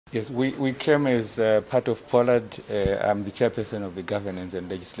Yes, we came as part of POLAD. I'm the chairperson of the Governance and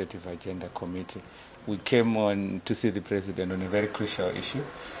Legislative Agenda Committee. We came on to see the President on a very crucial issue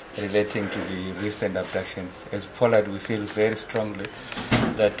relating to the recent abductions. As POLAD, we feel very strongly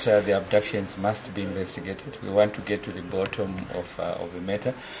that the abductions must be investigated. We want to get to the bottom of the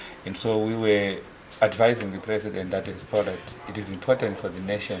matter. And so we were advising the President that as POLAD, it is important for the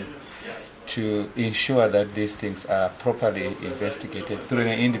nation to ensure that these things are properly investigated through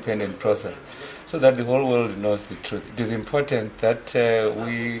an independent process so that the whole world knows the truth. It is important that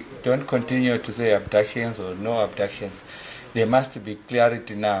we don't continue to say abductions or no abductions. There must be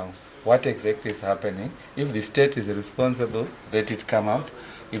clarity now what exactly is happening. If the state is responsible, let it come out.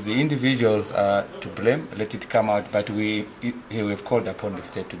 If the individuals are to blame, let it come out. But we have called upon the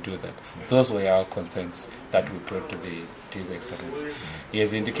state to do that. Those were our concerns that we brought to His Excellency. He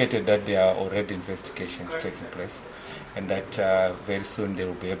has indicated that there are already investigations taking place and that very soon they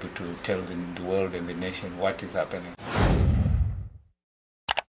will be able to tell the world and the nation what is happening.